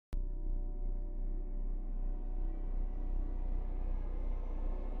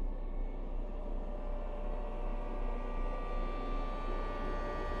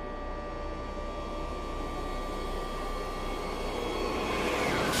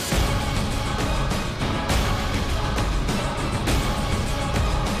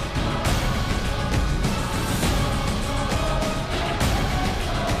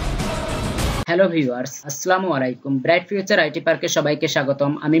Hello viewers, আসসালামু আলাইকুম। Bright future IT পার্কে সবাইকে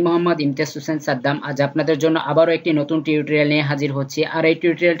স্বাগতম। আমি মোহাম্মদ ইমতিয়াজ হোসেন সাদ্দাম। আজ আপনাদের জন্য আবারও একটি নতুন টিউটোরিয়াল নিয়ে হাজির হচ্ছি। আর এই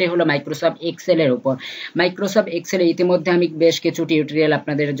টিউটোরিয়ালটি হলো মাইক্রোসফট এক্সেল এর উপর। মাইক্রোসফট এক্সেলে ইতিমধ্যে আমি বেশ কিছু টিউটোরিয়াল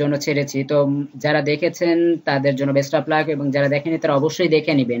আপনাদের জন্য ছেড়েছি, তো যারা দেখেছেন তাদের জন্য বেস্ট অফ লাক, এবং যারা দেখেনি তারা অবশ্যই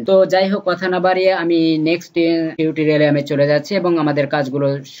দেখে নেবেন। তো যাই হোক, কথা না বাড়িয়ে আমি নেক্সট টিউটোরিয়ালে আমি চলে যাচ্ছি এবং আমাদের কাজগুলো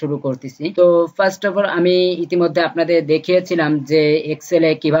শুরু করতেছি। তো ফার্স্ট অফ অল আমি ইতিমধ্যে আপনাদের দেখিয়েছিলাম যে এক্সেলে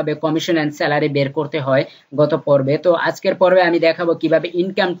কিভাবে কমিশন এন্ড স্যালারি বের করতে হয় গত পর্বে। তো আজকের পর্বে আমি দেখাবো কিভাবে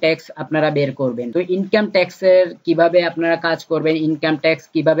ইনকাম ট্যাক্স আপনারা বের করবেন। তো ইনকাম ট্যাক্সের কিভাবে আপনারা কাজ করবেন, ইনকাম ট্যাক্স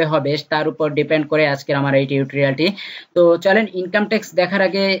কিভাবে হবে তার উপর ডিপেন্ড করে আজকের আমার এই টিউটোরিয়ালটি। তো চলেন, ইনকাম ট্যাক্স দেখার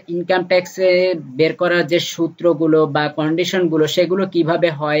আগে ইনকাম ট্যাক্স বের করার যে সূত্রগুলো বা কন্ডিশনগুলো সেগুলো কিভাবে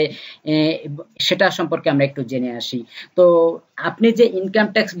হয় সেটা সম্পর্কে আমরা একটু জেনে আসি। তো আপনি যে ইনকাম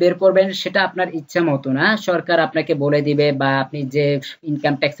ট্যাক্স বের করবেন সেটা আপনার ইচ্ছা মতো না, সরকার আপনাকে বলে দিবে, বা আপনি যে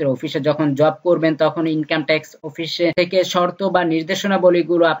ইনকাম ট্যাক্সের অফিসে যখন জব করবেন তখন ইনকাম ট্যাক্স অফিসে থেকে শর্ত বা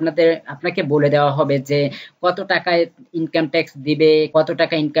নির্দেশনাবলীগুলো আপনাকে বলে দেওয়া হবে যে কত টাকায় ইনকাম ট্যাক্স দিবে, কত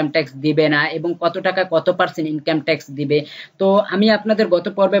টাকা ইনকাম ট্যাক্স দিবে না, এবং কত টাকা কত পার্সেন্ট ইনকাম ট্যাক্স দিবে। তো আমি আপনাদের গত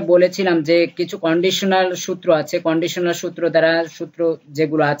পর্বে বলেছিলাম যে কিছু কন্ডিশনাল সূত্র আছে, কন্ডিশনাল সূত্র দ্বারা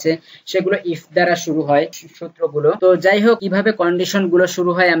যেগুলো আছে সেগুলো ইফ দ্বারা শুরু হয় সূত্রগুলো। তো যাই হোক, কিভাবে কন্ডিশন গুলো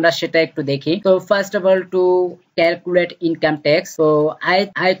শুরু হয় আমরা সেটা একটু দেখি। তো first of all, to calculate income tax, তো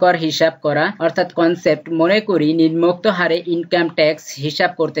আয়কর হিসাব করা, অর্থাৎ কনসেপ্ট। মনে করি নিম্নোক্ত হারে ইনকাম ট্যাক্স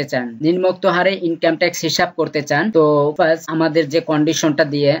হিসাব করতে চান, নিম্নোক্ত হারে ইনকাম ট্যাক্স হিসাব করতে চান। তো ফার্স্ট আমাদের যে কন্ডিশনটা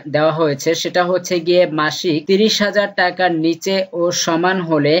দিয়ে দেওয়া হয়েছে সেটা হচ্ছে গিয়ে মাসিক 30,000 টাকার নিচে ও সমান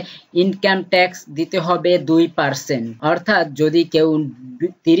হলে ইনকাম ট্যাক্স দিতে হবে 2%। অর্থাৎ যদি কেউ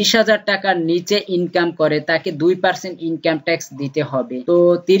 30,000 টাকার নিচে ইনকাম করে তাকে 2% ইনকাম ট্যাক্স দিতে হবে। তো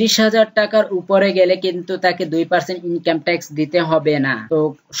 30,000 টাকার উপরে গেলে কিন্তু তাকে 2% ইনকাম ট্যাক্স দিতে হবে না। তো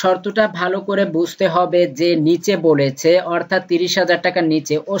শর্তটা ভালো করে বুঝতে হবে যে নিচে বলেছে, অর্থাৎ 30,000 টাকার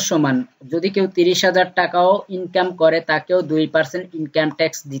নিচে ও সমান। যদি কেউ 30,000 টাকাও ইনকাম করে তাকেও 2% ইনকাম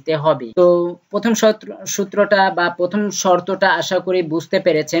ট্যাক্স দিতে হবে। তো প্রথম সূত্রটা বা প্রথম শর্তটা আশা করি বুঝতে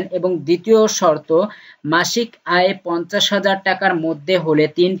পেরেছেন। এবং দ্বিতীয় শর্ত, মাসিক আয় 50,000 টাকার মধ্যে হলে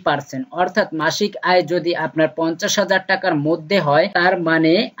 3%। অর্থাৎ মাসিক আয় যদি আপনার 50,000 টাকার মধ্যে হয় তার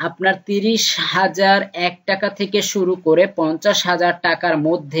মানে আপনার 30,001 টাকা থেকে শুরু করে 50,000 টাকার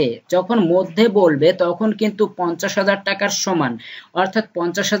মধ্যে, যখন মধ্যে বলবে তখন কিন্তু 50,000 টাকার সমান, অর্থাৎ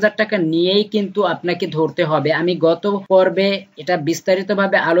 50,000 টাকা নিয়েই কিন্তু আপনাকে ধরতে হবে। আমি গত পর্বে এটা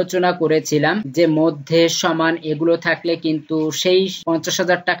বিস্তারিতভাবে আলোচনা করেছিলাম যে মধ্যে সমান এগুলো থাকলে কিন্তু সেই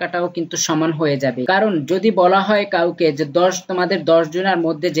 50,000 টাকাটাও কিন্তু সমান হয়ে যাবে। কারণ যদি বলা হয় কাউকে যে তোমাদের 10 জনের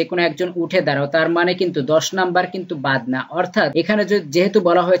মধ্যে যে কোনো একজন উঠে দাঁড়াও, তার মানে কিন্তু 10 নাম্বার কিন্তু বাদ না। অর্থাৎ এখানে যেহেতু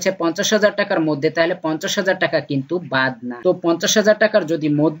বলা হয়েছে 50,000 টাকার মধ্যে, তাহলে 50,000 টাকা কিন্তু বাদ না। তো 50,000 টাকার যদি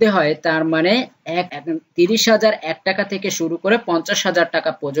মধ্যে হয় তার মানে 30,001 টাকা থেকে শুরু করে 50,000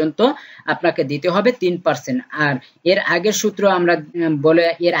 টাকা পর্যন্ত আপনাকে দিতে হবে 3%। আর এর আগের সূত্র আমরা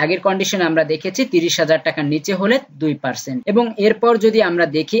এর আগের কন্ডিশন আমরা দেখেছি 30,000 টাকার নিচে হলে 2%। এবং এরপর যদি আমরা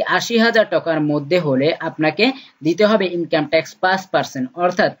দেখি 80,000 টাকার মধ্যে হলে আপনাকে দিতে হবে ইনকাম ট্যাক্স 5%।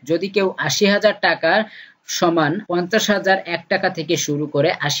 অর্থাৎ যদি কেউ 80,000 টাকার সমান 50,001 টাকা থেকে শুরু করে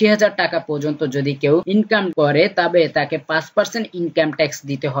 80,000 টাকা পর্যন্ত যদি কেউ ইনকাম করে তবে তাকে 5% ইনকাম ট্যাক্স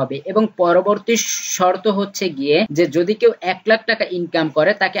দিতে হবে। এবং পরবর্তী শর্ত হচ্ছে গিয়ে যে যদি কেউ 1 লাখ টাকা ইনকাম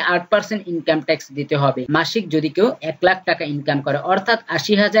করে তাকে 8% ইনকাম ট্যাক্স দিতে হবে মাসিক, যদি কেউ 1 লাখ টাকা ইনকাম করে। অর্থাৎ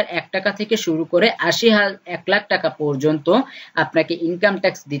 80,001 টাকা থেকে শুরু করে 1 লাখ টাকা পর্যন্ত আপনাকে ইনকাম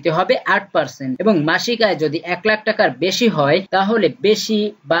ট্যাক্স দিতে হবে 8%। এবং মাসিক আয় যদি 1 লাখ টাকার বেশি হয় তাহলে বেশি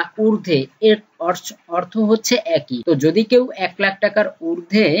বা ঊর্ধ্বে এর অর্থ হচ্ছে একই। তো যদি কেউ 1 লাখ টাকার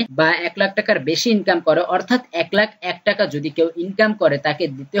ঊর্ধ্বে বা 1 লাখ টাকার বেশি ইনকাম করে, অর্থাৎ 1,01,000 টাকা যদি কেউ ইনকাম করে তাকে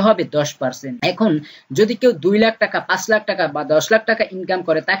দিতে হবে 10%। এখন যদি কেউ 2 লাখ টাকা, 5 লাখ টাকা বা 10 লাখ টাকা ইনকাম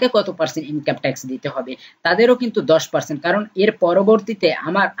করে তাকে কত পার্সেন্ট ইনকাম ট্যাক্স দিতে হবে? তাদেরও কিন্তু 10%। কারণ এর পরবর্তীতে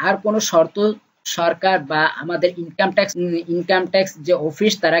আমার আর কোনো শর্ত সরকার বা আমাদের ইনকাম ট্যাক্স যে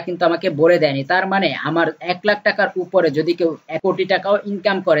অফিস তারা কিন্তু আমাকে বলে দেয়নি। তার মানে আমার 1 লাখ টাকার উপরে যদি কেউ 1 কোটি টাকাও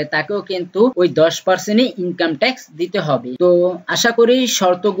ইনকাম করে তাকেও কিন্তু ওই 10%ই ইনকাম ট্যাক্স দিতে হবে। তো আশা করি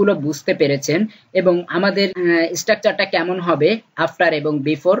শর্তগুলো বুঝতে পেরেছেন। এবং আমাদের স্ট্রাকচারটা কেমন হবে আফটার এবং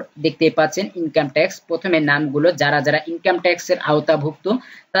বিফোর দেখতেই পাচ্ছেন। ইনকাম ট্যাক্স, প্রথমে নামগুলো যারা ইনকাম ট্যাক্সের আওতাভুক্ত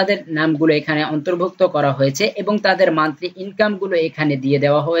তাদের নামগুলো এখানে অন্তর্ভুক্ত করা হয়েছে এবং তাদের মান্থলি ইনকামগুলো এখানে দিয়ে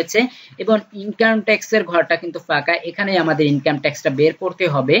দেওয়া হয়েছে। এবং ইনকাম ট্যাক্সের ঘরটা কিন্তু ফাঁকা, এখানে আমাদের ইনকাম ট্যাক্সটা বের করতে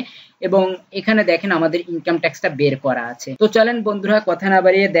হবে এবং এখানে দেখেন আমাদের ইনকাম ট্যাক্সটা বের করা আছে। তো চলেন বন্ধুরা কথা না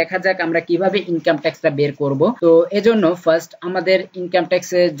বাড়িয়ে দেখা যাক আমরা কিভাবে ইনকাম ট্যাক্সটা বের করব। তো এজন্য ফার্স্ট আমাদের ইনকাম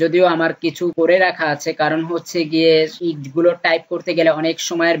ট্যাক্সে যদিও আমার কিছু করে রাখা আছে, কারণ হচ্ছে গিয়ে এইগুলো টাইপ করতে গেলে অনেক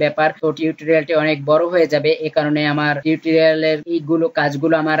সময়ের ব্যাপার, তো টিউটোরিয়ালটি অনেক বড় হয়ে যাবে, এ কারণে আমার টিউটোরিয়ালের এইগুলো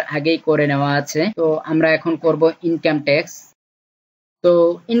কাজগুলো আমার আগেই করে নেওয়া আছে। তো আমরা এখন করব ইনকাম ট্যাক্স। তো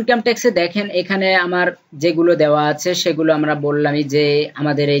ইনকাম ট্যাক্সে দেখেন এখানে আমার যেগুলো দেওয়া আছে সেগুলো আমরা বললামই যে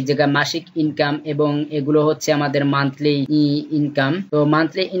আমাদের এই জায়গা মাসিক ইনকাম এবং এগুলো হচ্ছে আমাদের মান্থলি ইনকাম। তো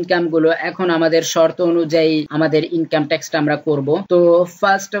মান্থলি ইনকাম গুলো এখন আমাদের শর্ত অনুযায়ী আমাদের ইনকাম ট্যাক্সটা আমরা করব। তো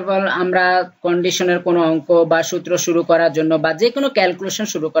ফার্স্ট অফ অল আমরা কন্ডিশনের কোনো অঙ্ক বা সূত্র শুরু করার জন্য বা যে কোনো ক্যালকুলেশন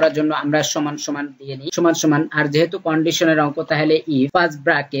শুরু করার জন্য আমরা সমান সমান দিয়ে নিই, সমান সমান। আর যেহেতু কন্ডিশনের অঙ্ক তাহলে if first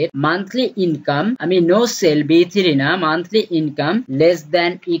bracket monthly income, আমি নো সেল B3 না, monthly income less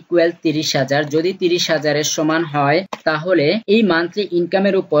than equal 30,000, যদি 30,000 এর সমান হয় তাহলে এই মান্থলি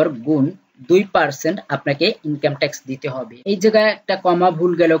ইনকামের উপর গুণ 2% আপনাকে ইনকাম ট্যাক্স দিতে হবে। এই জায়গায় একটা কমা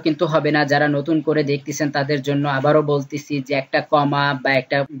ভুল গেলেও কিন্তু হবে না, যারা নতুন করে দেখতেছেন তাদের জন্য আবারও বলতেছি যে একটা কমা বা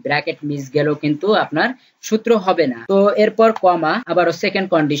একটা ব্র্যাকেট মিস গেলেও কিন্তু আপনার সূত্র হবে না। তো এরপর কমা, আবারও second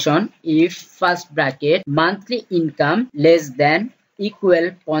condition if first bracket monthly income less than equal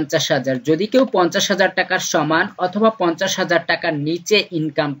 50,000, যদি কেউ 50,000 টাকার সমান অথবা 50,000 টাকার নিচে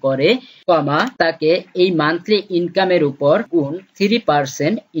ইনকাম করে, কমা তাকে এই মান্থলি ইনকামের উপর গুণ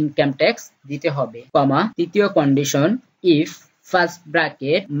 3% ইনকাম ট্যাক্স দিতে হবে, কমা তৃতীয় condition if first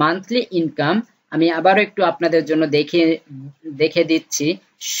bracket monthly income, আমি আবারও একটু আপনাদের জন্য দেখে দিচ্ছি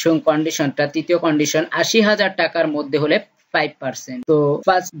কন্ডিশনটা। তৃতীয় কন্ডিশন 80,000 টাকার মধ্যে হলে 5%। তো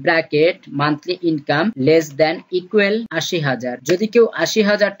first bracket monthly income less than equal 80,000, যদি কেউ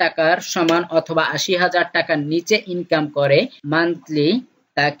 80,000 টাকার সমান অথবা 80,000 টাকার নিচে ইনকাম করে মান্থলি,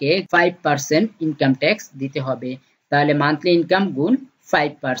 তাকে 5% ইনকাম ট্যাক্স দিতে হবে। তাহলে মান্থলি ইনকাম গুণ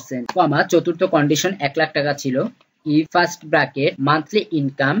 5%, কমা চতুর্থ কন্ডিশন 1 লাখ টাকা ছিল, if first bracket monthly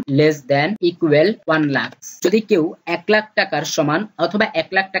income less than equal 1 lakh, যদি কেউ 1 লাখ টাকার সমান অথবা 1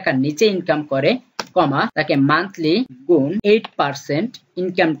 লাখ টাকার নিচে ইনকাম করে, কমা তাকে মান্থলি গুণ 8%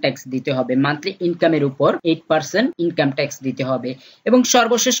 ইনকাম ট্যাক্স দিতে হবে, মান্থলি ইনকামের উপর 8% ইনকাম ট্যাক্স দিতে হবে। এবং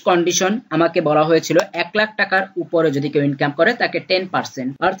সর্বশেষ কন্ডিশন আমাকে বলা হয়েছিল 1 লাখ টাকার উপরে যদি কেউ ইনকাম করে তাকে 10%,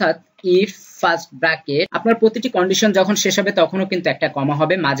 অর্থাৎ ইফ ফার্স্ট ব্র্যাকেট আপনার প্রতিটি কন্ডিশন যখন শেষ হবে তখনও কিন্তু একটা কমা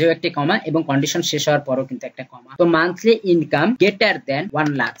হবে, মাঝেও একটি কমা এবং কন্ডিশন শেষ হওয়ার পরও কিন্তু একটা কমা। তো monthly income greater than 1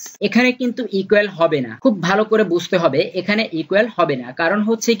 lakh, এখানে কিন্তু ইকুয়াল হবে না, খুব ভালো করে বুঝতে হবে, এখানে ইকুয়াল হবে না। কারণ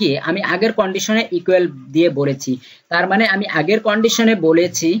হচ্ছে কি আমি আগের কন্ডিশনে ইকুয়াল দিয়ে বলেছি, তার মানে আমি আগের কন্ডিশনে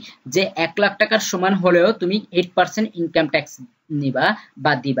বলেছি যে 1 লাখ টাকার সমান হলেও তুমি 8% ইনকাম ট্যাক্স নিবা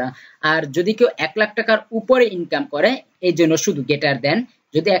বা দিবা। আর যদি কেউ 1 লাখ টাকার উপরে ইনকাম করে, এই জন্য শুধু গ্রেটার দেন,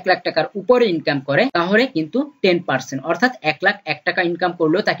 যদি 1 লাখ টাকার উপরে ইনকাম করে তাহলে কিন্তু 10%, অর্থাৎ 1 লাখ 1 টাকা ইনকাম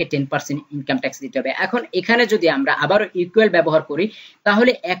করলেও তাকে 10% ইনকাম ট্যাক্স দিতে হবে। এখন এখানে যদি আমরা আবারও ইকুয়াল ব্যবহার করি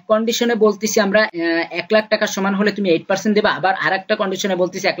তাহলে এক কন্ডিশনে বলতেছি আমরা 1 লাখ টাকার সমান হলে তুমি 8% দেবা, আবার আরেকটা কন্ডিশনে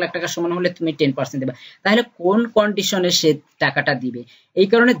বলতেছি 1 লাখ টাকার সমান হলে তুমি 10% দেবা। তাহলে কোন কন্ডিশনে সে টাকাটা দিবে? এই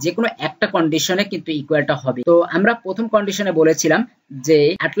কারণে যে কোনো একটা কন্ডিশনে কিন্তু ইকুয়ালটা হবে। তো আমরা প্রথম কন্ডিশনে বলেছিলাম যে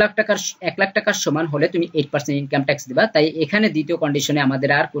 1 লাখ টাকার সমান হলে তুমি 8% ইনকাম ট্যাক্স দিবা, তাই এখানে দ্বিতীয় কন্ডিশনে আমাদের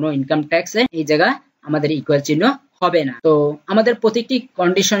আর কোনো ইনকাম ট্যাক্সে এই জায়গা আমাদের ইকুয়াল চিহ্ন হবে না। তো আমাদের প্রত্যেকটি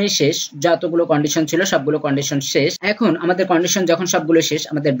কন্ডিশনই শেষ, যতগুলো কন্ডিশন ছিল সবগুলো কন্ডিশন শেষ। এখন আমাদের কন্ডিশন যখন সবগুলো শেষ,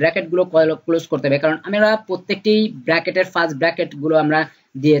 আমাদের ব্র্যাকেট গুলো ক্লোজ করতে হবে, কারণ আমরা প্রত্যেকটি ব্র্যাকেটের ফার্স্ট ব্র্যাকেট গুলো আমরা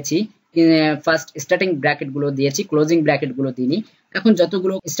দিয়েছি, ফার্স্ট স্টার্টিং ব্র্যাকেট গুলো দিয়েছি, ক্লোজিং ব্র্যাকেট গুলো দিইনি। এখন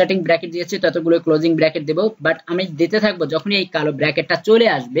যতগুলো স্টার্টিং ব্র্যাকেট দিয়েছি ততগুলো ক্লোজিং ব্র্যাকেট দেবো, বাট আমি দিতে থাকবো যখনই এই কালো ব্র্যাকেটটা চলে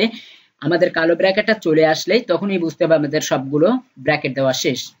আসবে, আমাদের কালো ব্র্যাকেটটা চলে আসলেই তখনই বুঝতে হবে আমাদের সবগুলো ব্র্যাকেট দেওয়া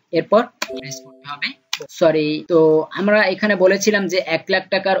শেষ। এরপর করতে হবে সরি, তো আমরা এখানে বলেছিলাম যে 1 লাখ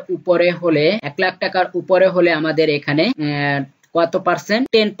টাকার উপরে হলে 1 লাখ টাকার উপরে হলে আমাদের এখানে কত পার্সেন্ট?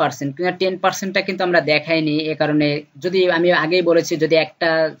 10%। 10%টা কিন্তু আমরা দেখাইনি, এ কারণে যদি আমি আগেই বলেছি যদি একটা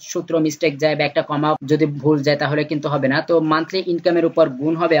সূত্র মিস্টেক যায় বা একটা কমা যদি ভুল যায় তাহলে কিন্তু হবে না। তো মান্থলি ইনকামের উপর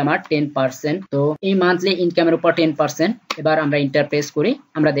গুণ হবে আমার 10%। তো এই মান্থলি ইনকামের উপর 10%, এবার আমরা ইন্টার প্রেস করি,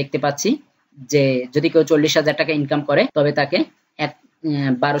 আমরা দেখতে পাচ্ছি যে যদি কেউ 40,000 টাকা ইনকাম করে তবে তাকে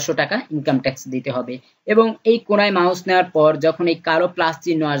 1200 টাকা ইনকাম ট্যাক্স দিতে হবে। এবং এই কোণায় মাউস নেওয়ার পর যখন এই কালো প্লাস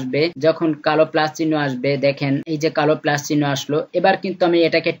চিহ্ন আসবে, যখন কালো প্লাস চিহ্ন আসবে, দেখেন এই যে কালো প্লাস চিহ্ন আসলো, এবার কিন্তু আমি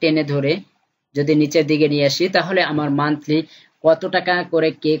এটাকে টেনে ধরে যদি নিচের দিকে নিয়ে আসি তাহলে আমার মান্থলি কত টাকা করে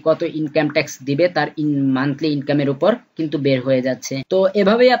কে কত ইনকাম ট্যাক্স দিবে তার মান্থলি ইনকামের উপর কিন্তু বের হয়ে যাচ্ছে। তো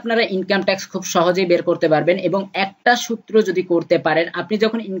এভাবেই আপনারা ইনকাম ট্যাক্স খুব সহজেই বের করতে পারবেন। এবং একটা সূত্র যদি করতে পারেন, আপনি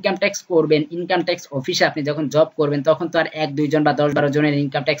যখন ইনকাম ট্যাক্স করবেন, ইনকাম ট্যাক্স অফিসে আপনি যখন জব করবেন, তখন তো আর 1-2 জন বা 10-12 জনের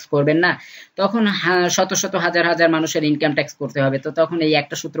ইনকাম ট্যাক্স করবেন না, তখন শত শত হাজার হাজার মানুষের ইনকাম ট্যাক্স করতে হবে। তো তখন এই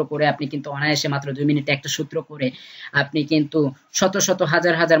একটা সূত্র করে আপনি কিন্তু অনায়াসে মাত্র 2 মিনিটে একটা সূত্র করে আপনি কিন্তু শত শত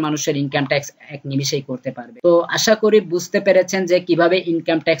হাজার হাজার মানুষের ইনকাম ট্যাক্স এক নিমিষেই করতে পারবে। তো আশা করি বুঝতে পেরেছেন যে কিভাবে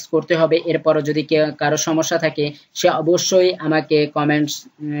ইনকাম ট্যাক্স করতে হবে। এরপরও যদি কারো সমস্যা থাকে সে অবশ্যই আমাকে কমেন্টস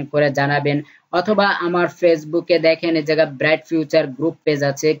করে জানাবেন, অথবা আমার ফেসবুকে দেখেন এই জায়গা ব্রাইট ফিউচার গ্রুপ পেজ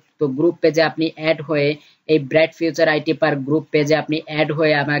আছে। তো গ্রুপ পেজে আপনি অ্যাড হয়ে, এই bright future IT park group পেজে আপনি অ্যাড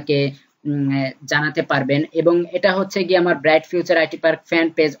হয়ে আমাকে জানাতে পারবেন। এবং এটা হচ্ছে গিয়ে আমার bright future IT park fan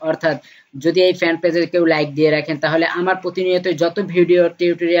page, অর্থাৎ যদি এই ফ্যান পেজে কেউ লাইক দিয়ে রাখেন তাহলে আমার প্রতিনিয়ত যত ভিডিও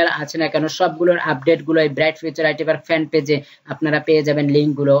টিউটোরিয়াল আছে না কেন সবগুলোর আপডেট গুলো এই bright future IT park fan পেজে আপনারা পেয়ে যাবেন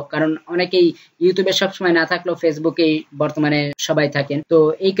লিঙ্ক গুলো। কারণ অনেকেই ইউটিউবে সবসময় না থাকলেও ফেসবুকেই বর্তমানে সবাই থাকেন। তো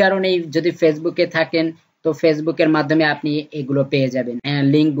এই কারণেই যদি ফেসবুকে থাকেন তো ফেসবুকের মাধ্যমে আপনি এগুলো পেয়ে যাবেন,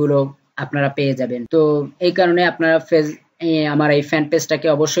 লিঙ্ক গুলো আপনারা পেয়ে যাবেন। তো এই কারণে আপনারা আমার এই ফ্যান পেজটাকে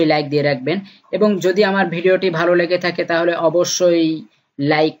অবশ্যই লাইক দিয়ে রাখবেন। এবং যদি আমার ভিডিওটি ভালো লেগে থাকে তাহলে অবশ্যই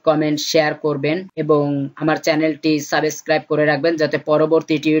লাইক, কমেন্ট, শেয়ার করবেন এবং আমার চ্যানেলটি সাবস্ক্রাইব করে রাখবেন যাতে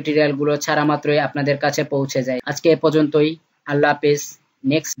পরবর্তী টিউটোরিয়াল গুলো ছাড়া মাত্রই আপনাদের কাছে পৌঁছে যায়। আজকে এ পর্যন্তই। আল্লাহ হাফেজ।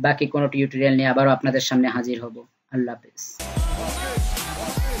 নেক্সট বাকি কোনো টিউটোরিয়াল নিয়ে আবারও আপনাদের সামনে হাজির হব। আল্লাহ হাফেজ।